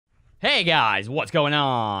Hey guys, what's going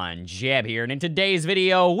on? Jeb here, and in today's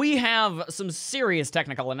video, we have some serious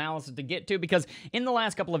technical analysis to get to because in the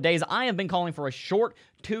last couple of days, I have been calling for a short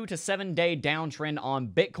 2 to 7 day downtrend on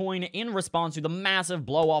Bitcoin in response to the massive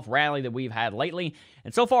blow-off rally that we've had lately.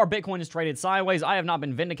 And so far, Bitcoin has traded sideways. I have not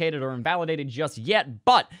been vindicated or invalidated just yet,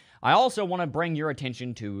 but I also want to bring your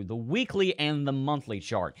attention to the weekly and the monthly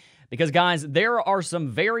chart. Because, guys, there are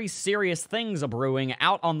some very serious things brewing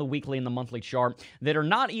out on the weekly and the monthly chart that are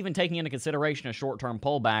not even taking into consideration a short-term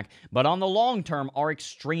pullback, but on the long term are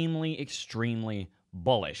extremely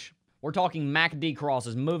bullish. We're talking MACD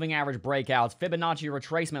crosses, moving average breakouts, Fibonacci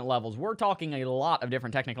retracement levels. We're talking a lot of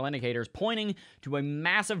different technical indicators pointing to a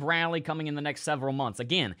massive rally coming in the next several months.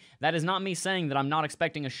 Again, that is not me saying that I'm not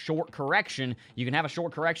expecting a short correction. You can have a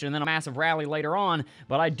short correction and then a massive rally later on,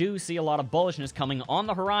 but I do see a lot of bullishness coming on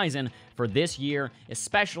the horizon for this year,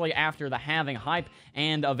 especially after the halving hype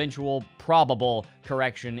and eventual probable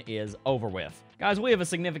correction is over with. Guys, we have a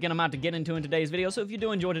significant amount to get into in today's video, so if you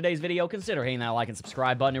do enjoy today's video, consider hitting that like and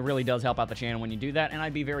subscribe button. It really does help out the channel when you do that, and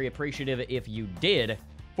I'd be very appreciative if you did.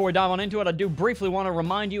 Before we dive on into it, I do briefly want to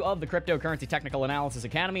remind you of the Cryptocurrency Technical Analysis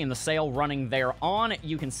Academy and the sale running there on.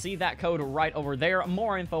 You can see that code right over there.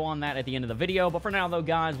 More info on that at the end of the video, but for now, though,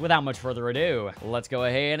 guys, without much further ado, let's go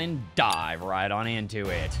ahead and dive right on into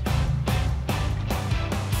it.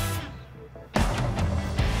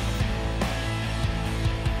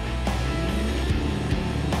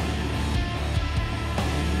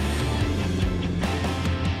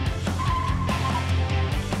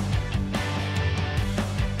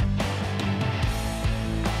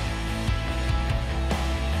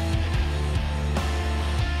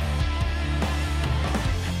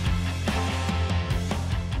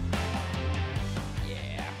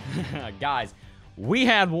 Guys, we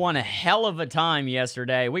had one hell of a time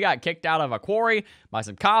yesterday. We got kicked out of a quarry by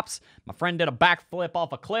some cops. My friend did a backflip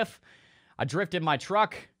off a cliff. I drifted my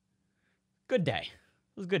truck. Good day.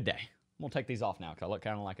 It was a good day. I'm gonna take these off now because I look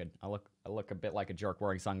kind of like I look a bit like a jerk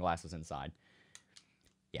wearing sunglasses inside.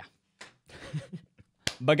 Yeah.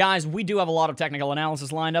 But guys, we do have a lot of technical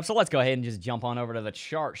analysis lined up, so let's go ahead and just jump on over to the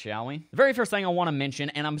chart, shall we? The very first thing I want to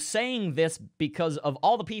mention, and I'm saying this because of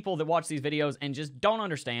all the people that watch these videos and just don't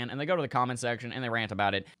understand, and they go to the comment section and they rant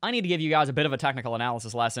about it. I need to give you guys a bit of a technical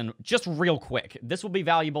analysis lesson just real quick. This will be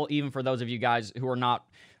valuable even for those of you guys who are not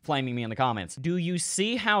flaming me in the comments. Do you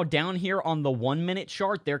see how down here on the 1 minute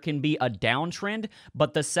chart there can be a downtrend,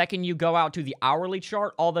 but the second you go out to the hourly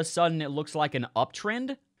chart, all of a sudden it looks like an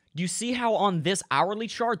uptrend? Do you see how on this hourly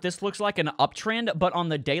chart, this looks like an uptrend, but on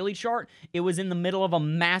the daily chart, it was in the middle of a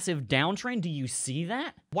massive downtrend? Do you see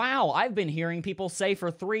that? Wow, I've been hearing people say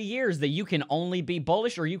for 3 years that you can only be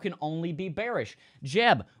bullish or you can only be bearish.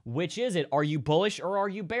 Jeb, which is it? Are you bullish or are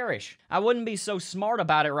you bearish? I wouldn't be so smart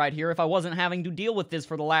about it right here if I wasn't having to deal with this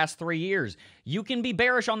for the last 3 years. You can be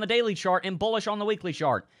bearish on the daily chart and bullish on the weekly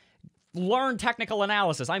chart. Learn technical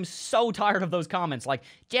analysis. I'm so tired of those comments like,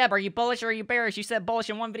 Jeb, are you bullish or are you bearish? You said bullish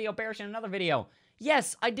in one video, bearish in another video.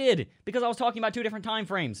 Yes, I did, because I was talking about 2 different time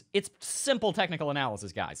frames. It's simple technical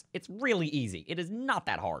analysis, guys. It's really easy. It is not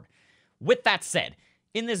that hard. With that said,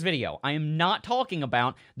 in this video, I am not talking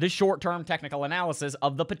about the short-term technical analysis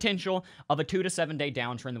of the potential of a 2 to 7 day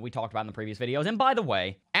downtrend that we talked about in the previous videos. And by the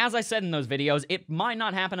way, as I said in those videos, it might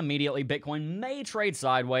not happen immediately. Bitcoin may trade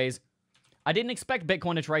sideways. I didn't expect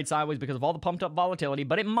Bitcoin to trade sideways because of all the pumped up volatility,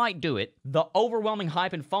 but it might do it. The overwhelming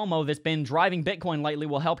hype and FOMO that's been driving Bitcoin lately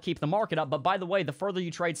will help keep the market up. But by the way, the further you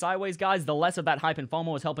trade sideways, guys, the less of that hype and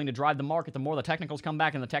FOMO is helping to drive the market, the more the technicals come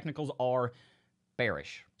back, and the technicals are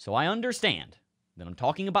bearish. So I understand that I'm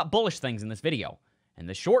talking about bullish things in this video. And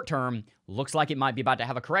the short term looks like it might be about to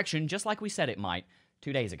have a correction, just like we said it might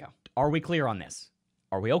 2 days ago. Are we clear on this?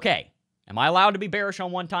 Are we okay? Am I allowed to be bearish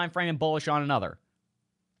on one time frame and bullish on another?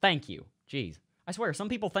 Thank you. Jeez. I swear, some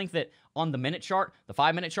people think that on the minute chart, the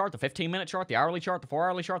 5 minute chart, the 15-minute chart, the hourly chart, the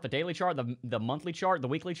 4-hourly chart, the daily chart, the monthly chart, the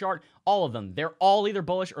weekly chart, all of them, they're all either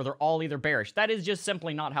bullish or they're all either bearish. That is just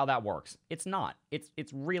simply not how that works. It's not.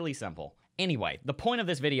 It's really simple. Anyway, the point of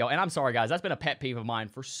this video, and I'm sorry guys, that's been a pet peeve of mine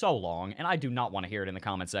for so long, and I do not want to hear it in the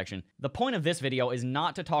comment section. The point of this video is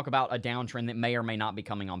not to talk about a downtrend that may or may not be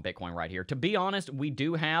coming on Bitcoin right here. To be honest, we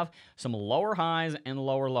do have some lower highs and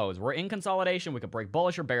lower lows. We're in consolidation. We could break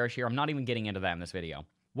bullish or bearish here. I'm not even getting into that in this video.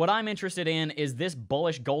 What I'm interested in is this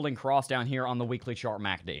bullish golden cross down here on the weekly chart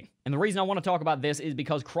MACD. And the reason I want to talk about this is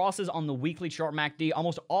because crosses on the weekly chart MACD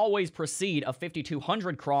almost always precede a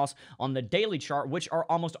 5200 cross on the daily chart, which are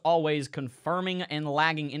almost always confirming and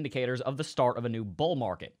lagging indicators of the start of a new bull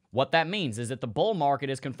market. What that means is that the bull market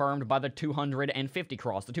is confirmed by the 250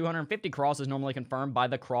 cross. The 250 cross is normally confirmed by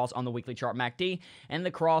the cross on the weekly chart MACD, and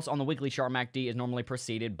the cross on the weekly chart MACD is normally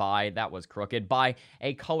preceded by, that was crooked, by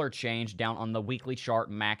a color change down on the weekly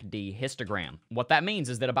chart MACD histogram. What that means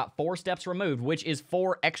is that about 4 steps removed, which is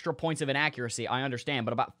 4 extra points of inaccuracy, I understand,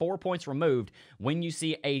 but about 4 points removed, when you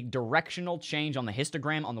see a directional change on the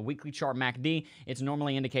histogram on the weekly chart MACD, it's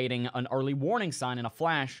normally indicating an early warning sign and a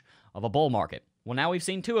flash of a bull market. Well, now we've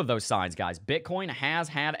seen 2 of those signs, guys. Bitcoin has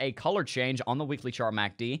had a color change on the weekly chart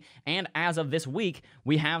MACD, and as of this week,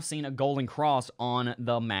 we have seen a golden cross on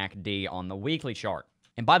the MACD on the weekly chart.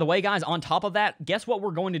 And by the way, guys, on top of that, guess what we're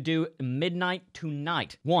going to do midnight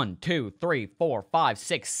tonight? 1, 2, 3, 4, 5,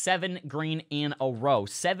 6, 7 green in a row.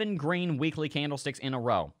 7 green weekly candlesticks in a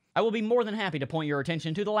row. I will be more than happy to point your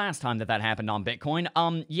attention to the last time that happened on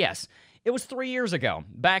Bitcoin. Yes. It was 3 years ago,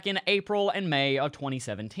 back in April and May of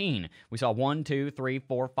 2017. We saw 1, 2, 3,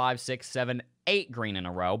 4, 5, 6, 7, 8 green in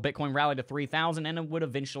a row. Bitcoin rallied to 3,000 and it would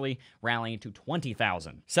eventually rally to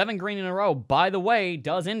 20,000. 7 green in a row, by the way,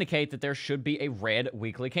 does indicate that there should be a red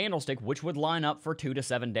weekly candlestick, which would line up for 2 to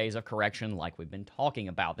 7 days of correction like we've been talking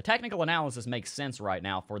about. The technical analysis makes sense right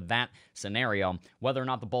now for that scenario. Whether or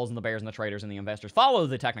not the bulls and the bears and the traders and the investors follow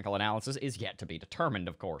the technical analysis is yet to be determined,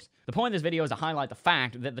 of course. The point of this video is to highlight the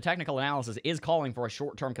fact that the technical analysis is calling for a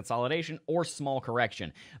short-term consolidation or small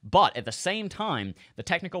correction. But at the same time, the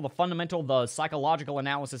technical, the fundamental, the psychological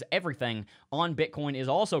analysis, everything on Bitcoin is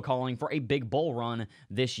also calling for a big bull run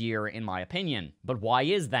this year, in my opinion. But why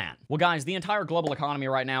is that? Well, guys, the entire global economy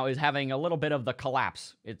right now is having a little bit of the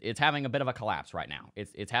collapse. It's having a bit of a collapse right now.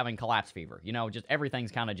 It's having collapse fever. You know, just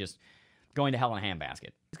everything's kind of just going to hell in a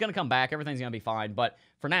handbasket. It's going to come back. Everything's going to be fine. But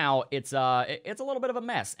for now, it's a little bit of a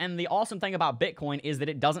mess. And the awesome thing about Bitcoin is that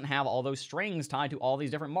it doesn't have all those strings tied to all these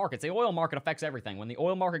different markets. The oil market affects everything. When the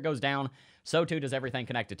oil market goes down, so too does everything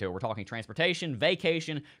connected to it. We're talking transportation,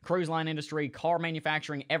 vacation, cruise line industry, car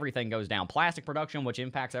manufacturing, everything goes down. Plastic production, which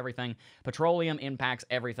impacts everything. Petroleum impacts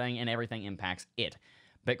everything, and everything impacts it.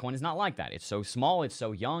 Bitcoin is not like that. It's so small, it's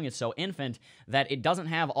so young, it's so infant that it doesn't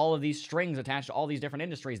have all of these strings attached to all these different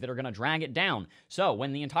industries that are going to drag it down. So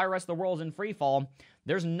when the entire rest of the world is in free fall,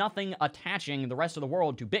 there's nothing attaching the rest of the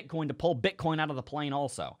world to Bitcoin to pull Bitcoin out of the plane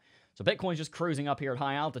also. So Bitcoin's just cruising up here at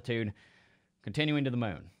high altitude, continuing to the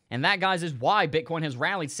moon. And that, guys, is why Bitcoin has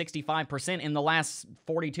rallied 65% in the last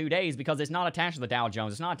 42 days, because it's not attached to the Dow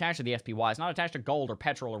Jones, it's not attached to the SPY, it's not attached to gold or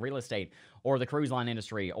petrol or real estate or the cruise line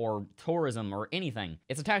industry or tourism or anything.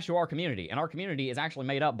 It's attached to our community, and our community is actually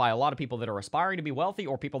made up by a lot of people that are aspiring to be wealthy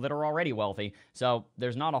or people that are already wealthy. So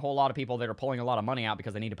there's not a whole lot of people that are pulling a lot of money out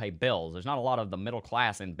because they need to pay bills. There's not a lot of the middle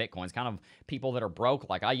class in Bitcoin. It's kind of people that are broke,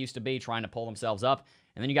 like I used to be, trying to pull themselves up.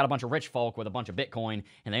 And then you got a bunch of rich folk with a bunch of Bitcoin,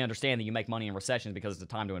 and they understand that you make money in recessions because it's a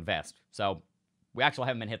time to invest. So we actually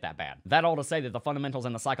haven't been hit that bad. That all to say that the fundamentals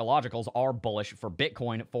and the psychologicals are bullish for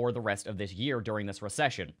Bitcoin for the rest of this year during this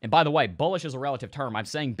recession. And by the way, bullish is a relative term. I'm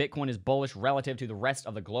saying Bitcoin is bullish relative to the rest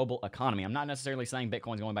of the global economy. I'm not necessarily saying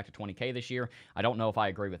Bitcoin's going back to 20K this year. I don't know if I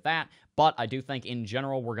agree with that, but I do think in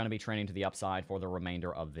general we're going to be trending to the upside for the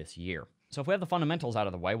remainder of this year. So if we have the fundamentals out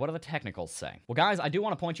of the way, what do the technicals say? Well, guys, I do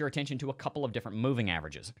want to point your attention to a couple of different moving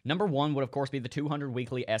averages. Number one would, of course, be the 200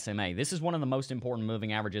 weekly SMA. This is one of the most important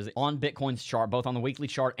moving averages on Bitcoin's chart, both on the weekly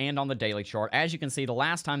chart and on the daily chart. As you can see, the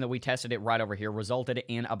last time that we tested it right over here resulted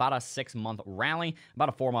in about a 6-month rally, about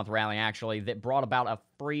a 4-month rally, actually, that brought about a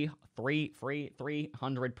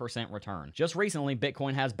 300% return. Just recently,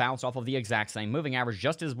 Bitcoin has bounced off of the exact same moving average,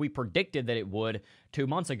 just as we predicted that it would 2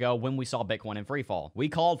 months ago when we saw Bitcoin in free fall. We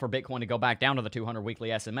called for Bitcoin to go back down to the 200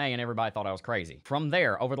 weekly SMA, and everybody thought I was crazy. From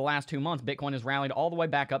there, over the last 2 months, Bitcoin has rallied all the way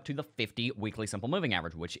back up to the 50 weekly simple moving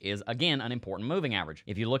average, which is, again, an important moving average.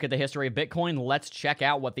 If you look at the history of Bitcoin, let's check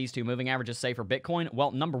out what these two moving averages say for Bitcoin.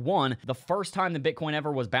 Well, number one, the first time that Bitcoin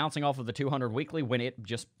ever was bouncing off of the 200 weekly, when it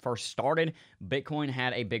just first started, Bitcoin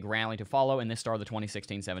had a big rally to follow, and this started the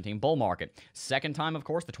 2016-17 bull market. Second time, of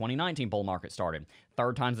course, the 2019 bull market started.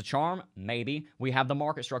 Third time's the charm, maybe. We have the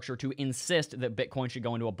market structure to insist that Bitcoin should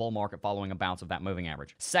go into a bull market following a bounce of that moving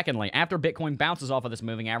average. Secondly, after Bitcoin bounces off of this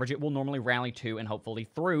moving average, it will normally rally to and hopefully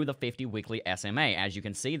through the 50 weekly SMA. As you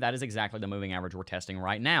can see, that is exactly the moving average we're testing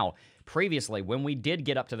right now. Previously, when we did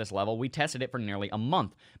get up to this level, we tested it for nearly a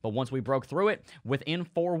month. But once we broke through it, within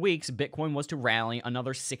 4 weeks, Bitcoin was to rally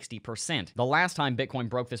another 60%. The last time Bitcoin Bitcoin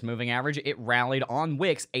broke this moving average, it rallied on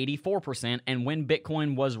wicks 84%, and when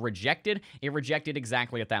Bitcoin was rejected, it rejected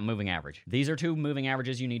exactly at that moving average. These are two moving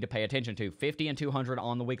averages you need to pay attention to, 50 and 200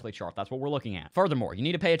 on the weekly chart. That's what we're looking at. Furthermore, you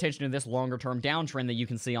need to pay attention to this longer-term downtrend that you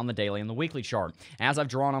can see on the daily and the weekly chart. As I've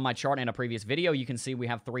drawn on my chart in a previous video, you can see we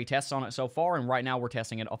have 3 tests on it so far, and right now we're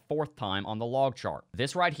testing it a 4th time on the log chart.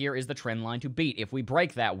 This right here is the trend line to beat. If we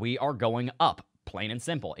break that, we are going up. Plain and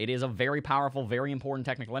simple. It is a very powerful, very important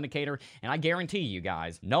technical indicator, and I guarantee you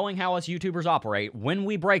guys, knowing how us YouTubers operate, when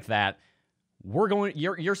we break that,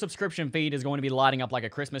 your subscription feed is going to be lighting up like a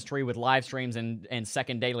Christmas tree with live streams and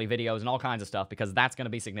second daily videos and all kinds of stuff, because that's going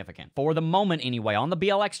to be significant. For the moment anyway, on the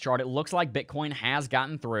BLX chart, it looks like Bitcoin has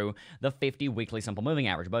gotten through the 50 weekly simple moving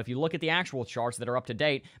average. But if you look at the actual charts that are up to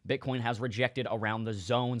date, Bitcoin has rejected around the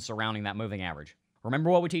zone surrounding that moving average.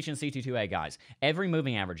 Remember what we teach in CT2A, guys. Every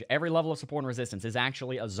moving average, every level of support and resistance is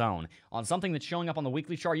actually a zone. On something that's showing up on the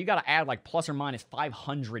weekly chart, you got to add like plus or minus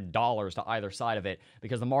 $500 to either side of it,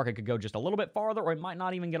 because the market could go just a little bit farther, or it might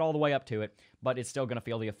not even get all the way up to it, but it's still going to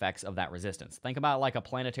feel the effects of that resistance. Think about it like a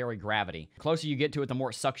planetary gravity. The closer you get to it, the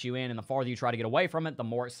more it sucks you in, and the farther you try to get away from it, the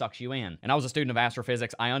more it sucks you in. And I was a student of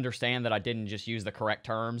astrophysics. I understand that I didn't just use the correct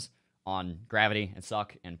terms on gravity and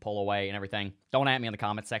suck and pull away and everything. Don't at me in the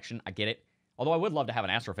comments section. I get it. Although I would love to have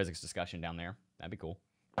an astrophysics discussion down there. That'd be cool.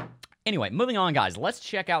 Anyway, moving on, guys. Let's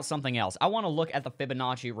check out something else. I want to look at the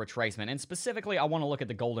Fibonacci retracement, and specifically, I want to look at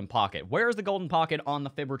the golden pocket. Where is the golden pocket on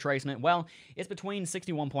the Fib retracement? Well, it's between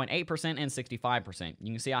 61.8% and 65%.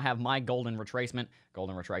 You can see I have my golden retracement,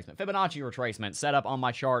 Fibonacci retracement set up on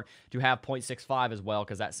my chart to have 0.65 as well,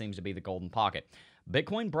 because that seems to be the golden pocket.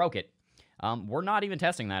 Bitcoin broke it. We're not even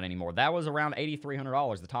testing that anymore. That was around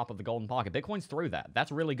 $8,300, the top of the golden pocket. Bitcoin's through that.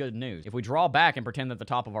 That's really good news. If we draw back and pretend that the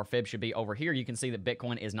top of our fib should be over here, you can see that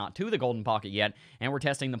Bitcoin is not to the golden pocket yet, and we're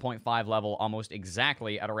testing the 0.5 level almost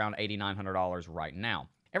exactly at around $8,900 right now.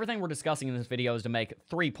 Everything we're discussing in this video is to make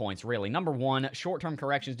 3 points, really. Number 1, short-term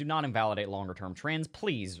corrections do not invalidate longer-term trends.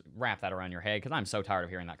 Please wrap that around your head, because I'm so tired of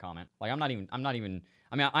hearing that comment. Like, I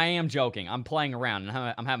mean, I am joking. I'm playing around,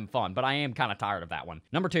 and I'm having fun, but I am kind of tired of that one.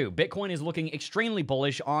 Number 2, Bitcoin is looking extremely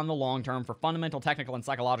bullish on the long term for fundamental, technical, and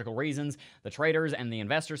psychological reasons. The traders and the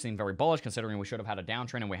investors seem very bullish, considering we should have had a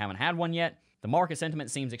downtrend and we haven't had one yet. The market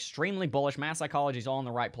sentiment seems extremely bullish. Mass psychology is all in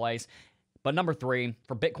the right place. But number 3,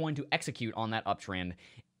 for Bitcoin to execute on that uptrend,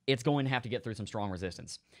 it's going to have to get through some strong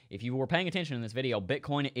resistance. If you were paying attention in this video,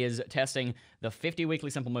 Bitcoin is testing the 50 weekly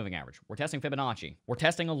simple moving average. We're testing Fibonacci. We're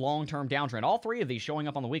testing a long-term downtrend. All 3 of these showing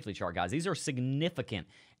up on the weekly chart, guys. These are significant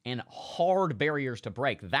and hard barriers to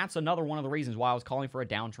break. That's another one of the reasons why I was calling for a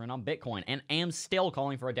downtrend on Bitcoin, and am still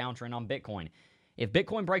calling for a downtrend on Bitcoin. If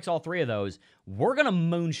Bitcoin breaks all 3 of those, we're going to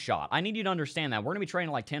moonshot. I need you to understand that. We're going to be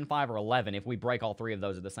trading like 10, 5, or 11 if we break all 3 of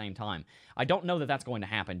those at the same time. I don't know that that's going to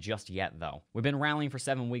happen just yet, though. We've been rallying for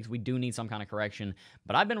 7 weeks. We do need some kind of correction,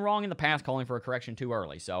 but I've been wrong in the past calling for a correction too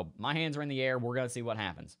early, so my hands are in the air. We're going to see what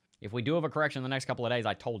happens. If we do have a correction in the next couple of days,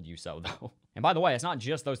 I told you so, though. And by the way, it's not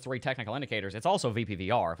just those 3 technical indicators. It's also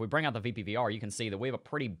VPVR. If we bring out the VPVR, you can see that we have a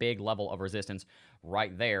pretty big level of resistance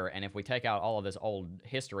right there, and if we take out all of this old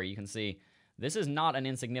history, you can see this is not an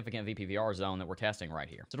insignificant VPVR zone that we're testing right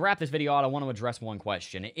here. So to wrap this video out, I want to address one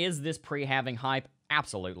question. Is this pre-halving hype?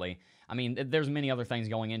 Absolutely. I mean, there's many other things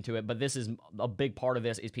going into it, but this is a big part of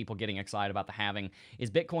this is people getting excited about the halving.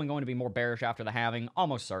 Is Bitcoin going to be more bearish after the halving?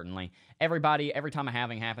 Almost certainly. Every time a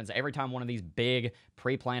halving happens, every time one of these big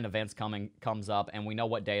pre-planned events comes up and we know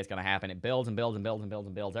what day it's going to happen, it builds and builds and builds and builds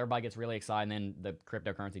and builds. Everybody gets really excited, and then the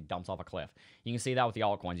cryptocurrency dumps off a cliff. You can see that with the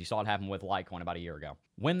altcoins. You saw it happen with Litecoin about a year ago.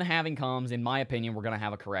 When the halving comes, in my opinion, we're going to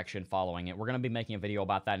have a correction following it. We're going to be making a video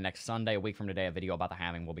about that next Sunday. A week from today, a video about the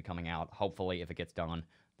halving will be coming out, hopefully, if it gets done.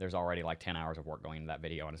 There's already like 10 hours of work going into that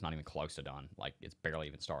video, and it's not even close to done. Like, it's barely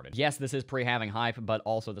even started. Yes, this is pre-halving hype, but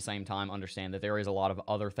also at the same time, understand that there is a lot of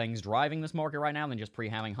other things driving this market right now than just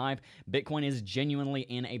pre-halving hype. Bitcoin is genuinely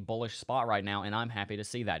in a bullish spot right now, and I'm happy to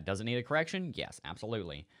see that. Does it need a correction? Yes,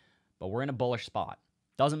 absolutely. But we're in a bullish spot.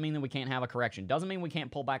 Doesn't mean that we can't have a correction. Doesn't mean we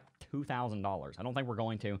can't pull back $2,000. I don't think we're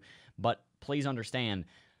going to, but please understand,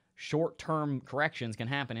 short-term corrections can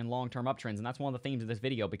happen in long-term uptrends, and that's one of the themes of this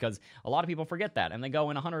video, because a lot of people forget that, and they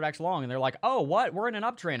go in 100x long, and they're like, oh, what? We're in an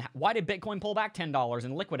uptrend. Why did Bitcoin pull back $10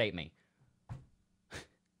 and liquidate me?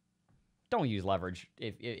 Don't use leverage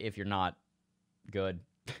if you're not good.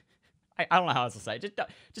 I don't know how else to say it.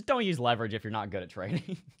 Just don't use leverage if you're not good at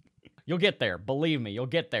trading. You'll get there. Believe me, you'll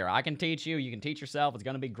get there. I can teach you. You can teach yourself. It's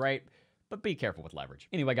going to be great. but be careful with leverage.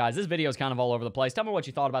 Anyway, guys, this video is kind of all over the place. Tell me what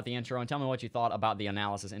you thought about the intro, and tell me what you thought about the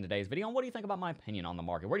analysis in today's video, and what do you think about my opinion on the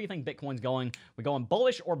market? Where do you think Bitcoin's going? We going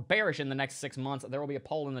bullish or bearish in the next 6 months? There will be a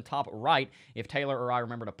poll in the top right if Taylor or I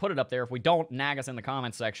remember to put it up there. If we don't, nag us in the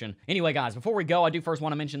comments section. Anyway, guys, before we go, I do first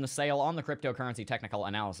want to mention the sale on the Cryptocurrency Technical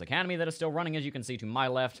Analysis Academy that is still running, as you can see to my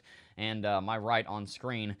left and my right on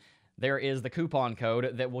screen. There is the coupon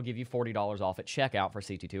code that will give you $40 off at checkout for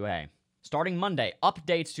CT2A. Starting Monday,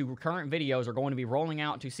 updates to current videos are going to be rolling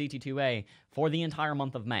out to CT2A for the entire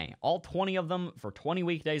month of May. All 20 of them for 20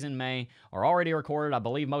 weekdays in May are already recorded. I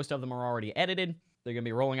believe most of them are already edited. They're going to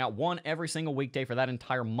be rolling out one every single weekday for that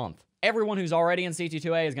entire month. Everyone who's already in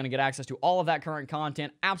CT2A is going to get access to all of that current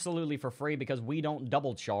content absolutely for free because we don't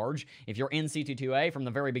double charge. If you're in CT2A from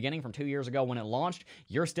the very beginning, from 2 years ago when it launched,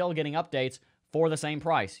 you're still getting updates for the same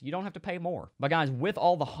price. You don't have to pay more. But guys, with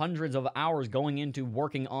all the hundreds of hours going into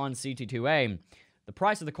working on CT2A, the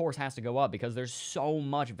price of the course has to go up because there's so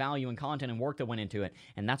much value and content and work that went into it,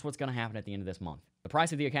 and that's what's going to happen at the end of this month. The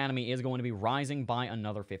price of the Academy is going to be rising by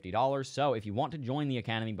another $50, so if you want to join the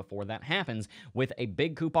Academy before that happens with a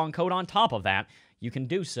big coupon code on top of that, you can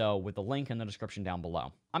do so with the link in the description down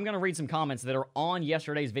below. I'm going to read some comments that are on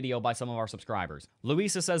yesterday's video by some of our subscribers.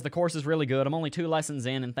 Louisa says, the course is really good. I'm only 2 lessons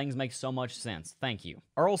in and things make so much sense. Thank you.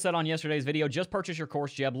 Earl said on yesterday's video, just purchase your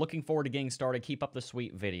course, Jeb. Looking forward to getting started. Keep up the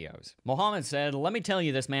sweet videos. Mohammed said, let me tell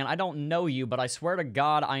you this, man. I don't know you, but I swear to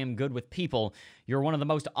God I am good with people. You're one of the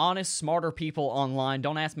most honest, smarter people online.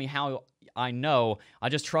 Don't ask me how I know. I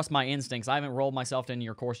just trust my instincts. I haven't rolled myself into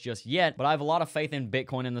your course just yet, but I have a lot of faith in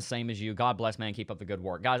Bitcoin and the same as you. God bless, man. Keep up the good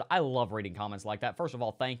work. Guys, I love reading comments like that. First of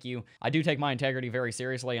all, thank you. I do take my integrity very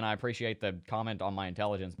seriously, and I appreciate the comment on my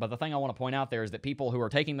intelligence. But the thing I want to point out there is that people who are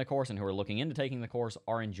taking the course and who are looking into taking the course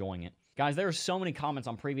are enjoying it. Guys, there are so many comments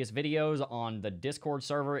on previous videos, on the Discord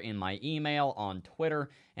server, in my email, on Twitter,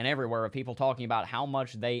 and everywhere of people talking about how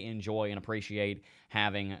much they enjoy and appreciate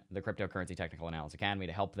having the Cryptocurrency Technical Analysis Academy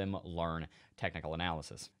to help them learn technical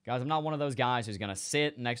analysis. Guys, I'm not one of those guys who's going to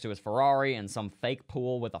sit next to his Ferrari in some fake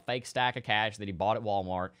pool with a fake stack of cash that he bought at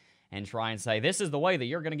Walmart and try and say, this is the way that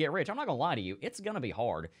you're going to get rich. I'm not going to lie to you. It's going to be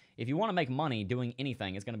hard. If you want to make money doing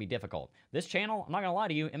anything, it's going to be difficult. This channel, I'm not going to lie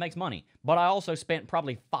to you, it makes money. But I also spent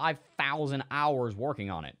probably 5,000 hours working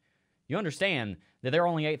on it. You understand that there are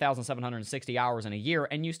only 8,760 hours in a year,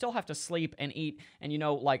 and you still have to sleep and eat and,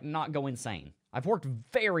 not go insane. I've worked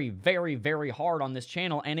very, very, very hard on this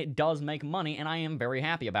channel, and it does make money, and I am very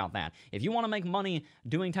happy about that. If you want to make money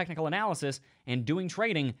doing technical analysis and doing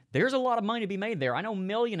trading, there's a lot of money to be made there. I know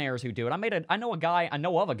millionaires who do it. I know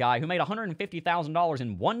of a guy who made $150,000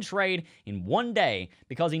 in one trade in one day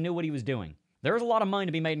because he knew what he was doing. There's a lot of money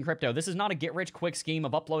to be made in crypto. This is not a get-rich-quick scheme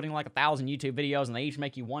of uploading like 1,000 YouTube videos and they each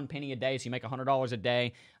make you 1 penny a day, so you make $100 a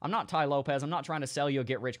day. I'm not Ty Lopez. I'm not trying to sell you a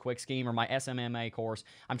get-rich-quick scheme or my SMMA course.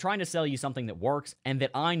 I'm trying to sell you something that works and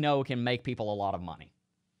that I know can make people a lot of money.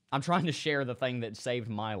 I'm trying to share the thing that saved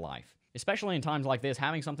my life. Especially in times like this,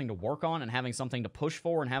 having something to work on and having something to push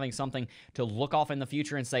for and having something to look off in the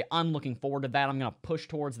future and say, I'm looking forward to that, I'm going to push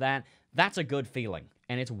towards that, that's a good feeling.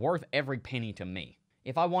 And it's worth every penny to me.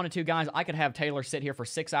 If I wanted to, guys, I could have Taylor sit here for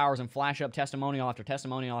 6 hours and flash up testimonial after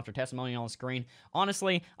testimonial after testimonial on the screen.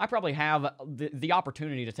 Honestly, I probably have the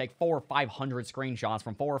opportunity to take 400 or 500 screenshots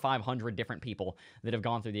from 400 or 500 different people that have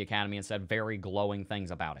gone through the Academy and said very glowing things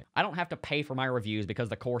about it. I don't have to pay for my reviews because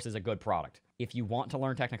the course is a good product. If you want to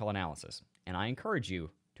learn technical analysis, and I encourage you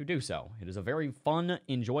to do so. It is a very fun,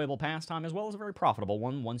 enjoyable pastime as well as a very profitable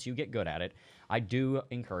one once you get good at it. I do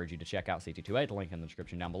encourage you to check out CT2A, the link in the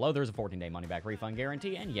description down below. There's a 14-day money-back refund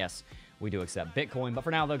guarantee, and yes, we do accept Bitcoin. But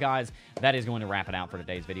for now, though, guys, that is going to wrap it out for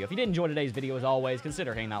today's video. If you did enjoy today's video, as always,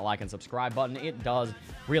 consider hitting that like and subscribe button. It does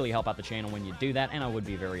really help out the channel when you do that, and I would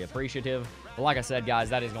be very appreciative. But like I said, guys,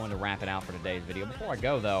 that is going to wrap it out for today's video. Before I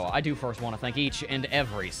go, though, I do first want to thank each and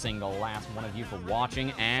every single last one of you for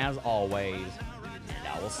watching, as always. And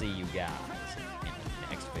I will see you guys in the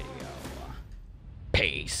next video.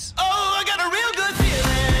 Peace. Oh, I got a real good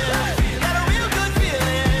feeling. Got a real good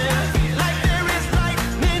feeling. Like there is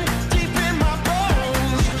lightning deep in my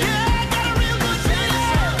bones. Yeah, I got a real good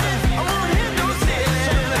feeling. I won't hit no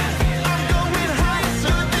ceiling. I'm going higher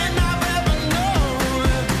than I've ever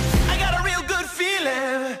known. I got a real good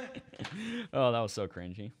feeling. Oh, that was so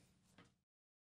cringy.